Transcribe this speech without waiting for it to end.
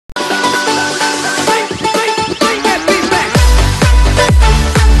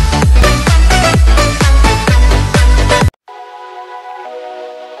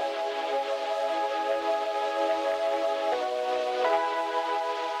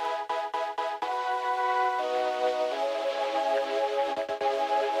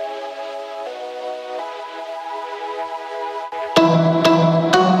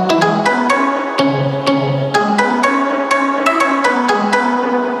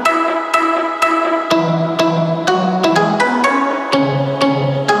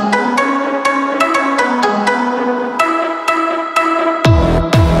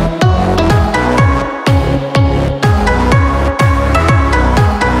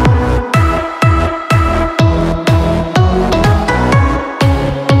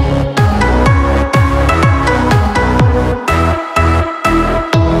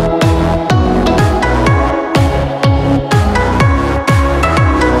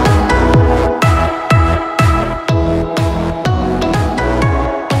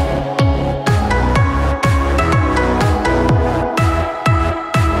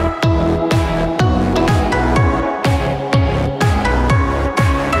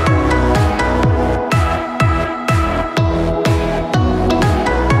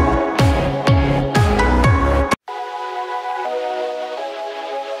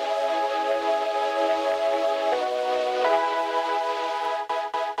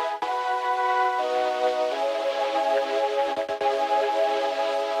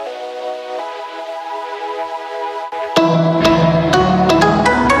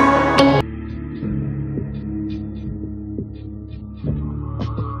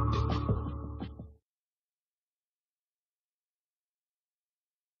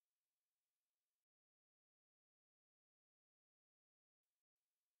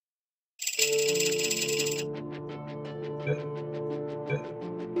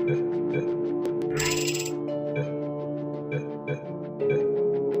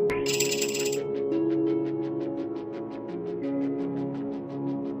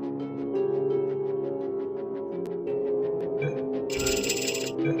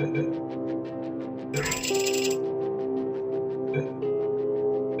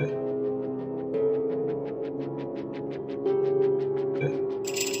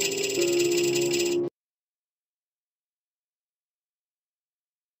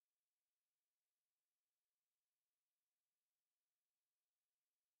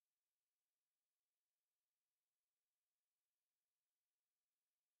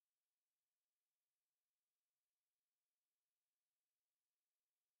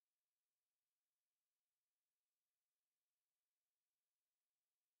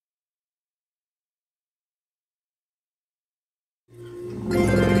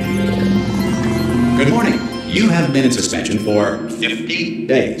Good morning. You have been in suspension for 50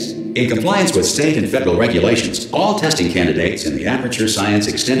 days. In compliance with state and federal regulations, all testing candidates in the Aperture Science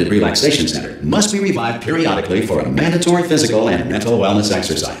Extended Relaxation Center must be revived periodically for a mandatory physical and mental wellness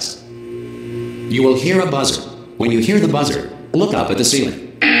exercise. You will hear a buzzer. When you hear the buzzer, look up at the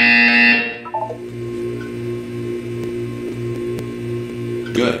ceiling.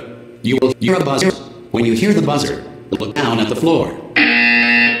 Good. You will hear a buzzer. When you hear the buzzer, look down at the floor.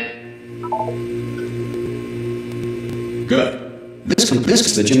 Good. This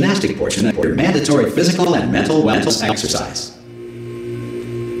is the gymnastic portion of your mandatory physical and mental wellness exercise.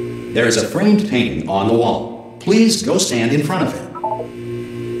 There is a framed painting on the wall. Please go stand in front of it.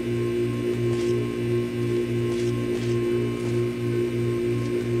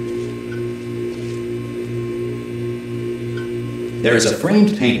 There is a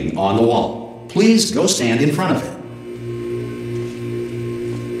framed painting on the wall. Please go stand in front of it.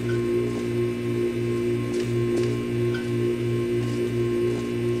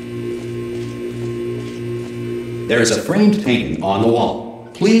 There is a framed painting on the wall.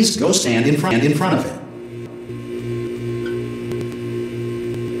 Please go stand in front of it.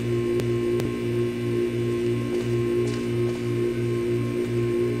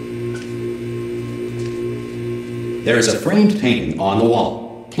 There is a framed painting on the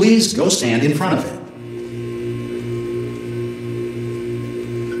wall. Please go stand in front of it.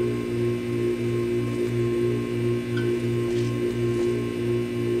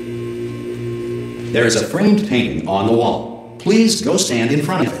 There is a framed painting on the wall. Please go stand in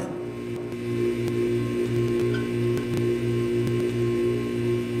front of it.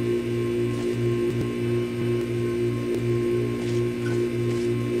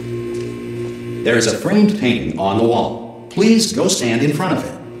 There is a framed painting on the wall. Please go stand in front of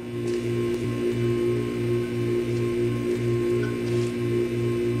it.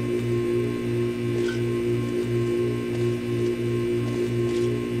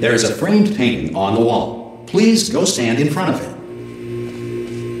 There is a framed painting on the wall. Please go stand in front of it.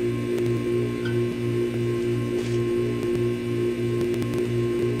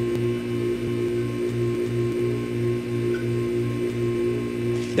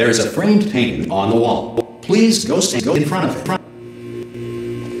 There is a framed painting on the wall. Please go stand in front of it.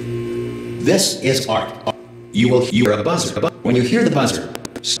 This is art. You will hear a buzzer. When you hear the buzzer,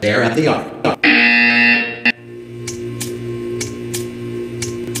 stare at the art.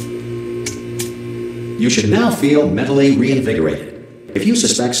 You should now feel mentally reinvigorated. If you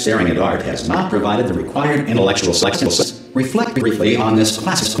suspect staring at art has not provided the required intellectual stimulus, reflect briefly on this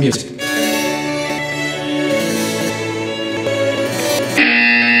classical music.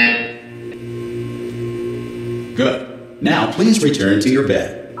 Good. Now please return to your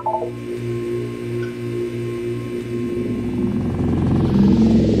bed.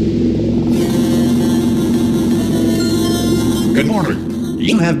 Good morning.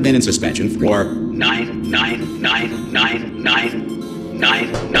 You have been in suspension for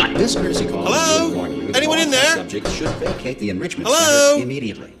 9999999. This courtesy call. Hello? Anyone in there? Subject should vacate the enrichment Hello? center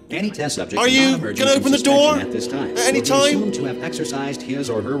immediately. Any test subject Are you going to open the door at this time at any time? Will be assumed to have exercised his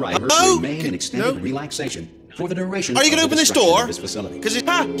or her right to remain in extended relaxation for the duration. Are you going to open this door? Because it.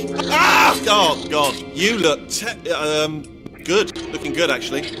 Oh God! You look good. Looking good,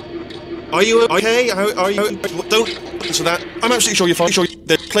 actually. Are you okay? Are you? Don't listen to that. I'm absolutely sure you're fine. Sure,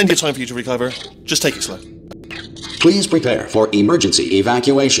 there's plenty of time for you to recover. Just take it slow. Please prepare for emergency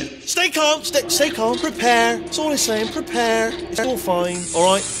evacuation. Stay calm. Stay calm. Prepare. That's all I'm saying. Prepare. It's all fine. All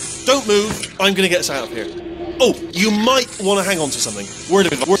right. Don't move. I'm going to get us out of here. Oh, you might want to hang on to something. Word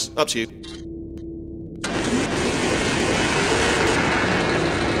of advice. Up to you.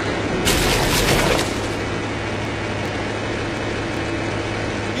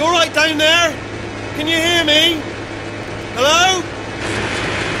 You all right down there? Can you hear me? Hello?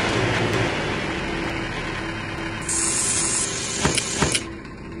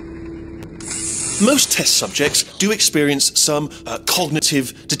 Most test subjects do experience some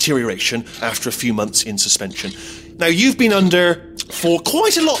cognitive deterioration after a few months in suspension. Now, you've been under for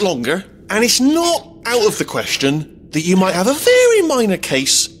quite a lot longer, and it's not out of the question that you might have a very minor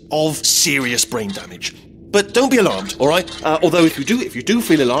case of serious brain damage. But don't be alarmed, all right? Although if you do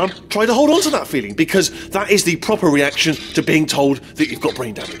feel alarmed, try to hold on to that feeling, because that is the proper reaction to being told that you've got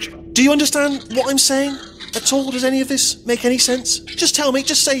brain damage. Do you understand what I'm saying at all? Does any of this make any sense? Just tell me,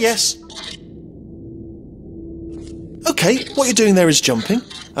 just say yes. Okay, what you're doing there is jumping.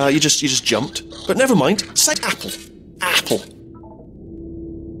 You just jumped. But never mind, say apple. Apple.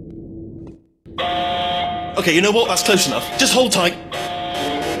 Okay, you know what? That's close enough. Just hold tight.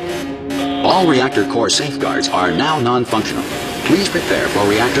 All reactor core safeguards are now non-functional. Please prepare for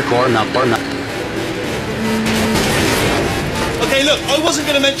reactor core meltdown. Okay, look, I wasn't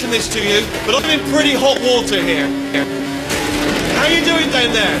going to mention this to you, but I'm in pretty hot water here. How you doing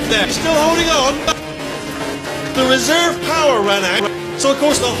down there? There. Still holding on? The reserve power ran out, so of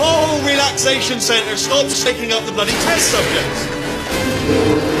course the whole relaxation centre stops taking up the bloody test subjects.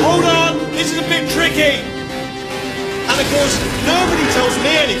 Hold on, this is a bit tricky. And of course, nobody tells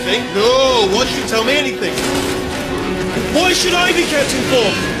me anything. No, why should you tell me anything? Why should I be kept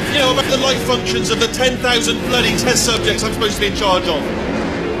informed? You know, about the life functions of the 10,000 bloody test subjects I'm supposed to be in charge of.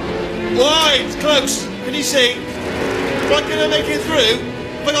 Why? It's close. Can you see? Am I going to make it through?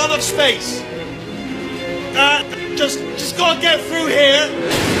 Have I got enough space? Just got to get through here.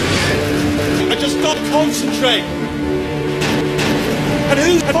 I just got to concentrate. And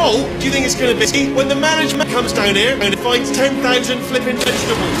whose fault do you think it's going to be when the management comes down here and finds 10,000 flipping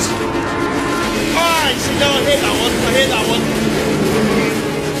vegetables? Alright, so now I hit that one, I hit that one.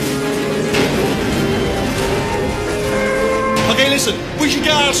 Okay, listen, we should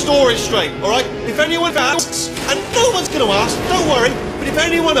get our story straight, alright? If anyone asks, and no one's going to ask, don't worry, but if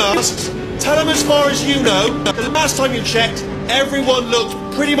anyone asks, tell them as far as you know, that the last time you checked, everyone looked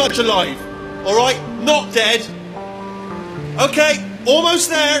pretty much alive. Alright? Not dead. Okay. Almost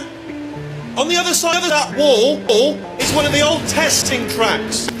there. On the other side of that wall is one of the old testing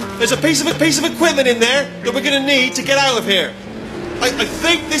tracks. There's a piece of equipment in there that we're going to need to get out of here. I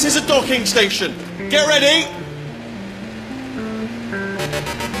think this is a docking station. Get ready.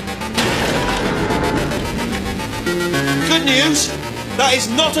 Good news. That is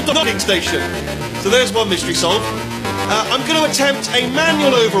not a docking station. So there's one mystery solved. I'm going to attempt a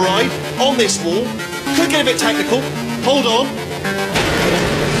manual override on this wall. Could get a bit technical. Hold on.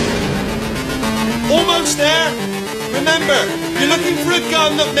 Almost there. Remember, you're looking for a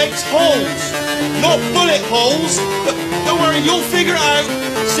gun that makes holes. Not bullet holes, but don't worry, you'll figure it out.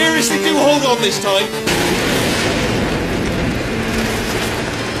 Seriously, do hold on this time.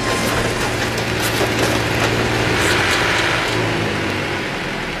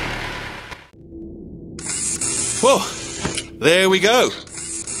 Well, there we go.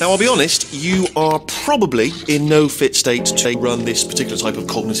 Now, I'll be honest, you are probably in no fit state to run this particular type of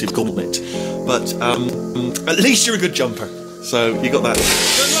cognitive gauntlet. But at least you're a good jumper. So you got that.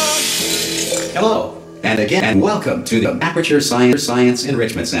 Good luck! Hello, and again, welcome to the Aperture Science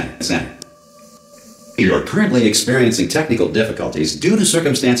Enrichment Center. You're currently experiencing technical difficulties due to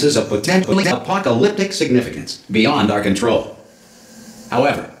circumstances of potentially apocalyptic significance beyond our control.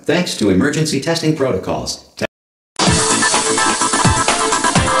 However, thanks to emergency testing protocols,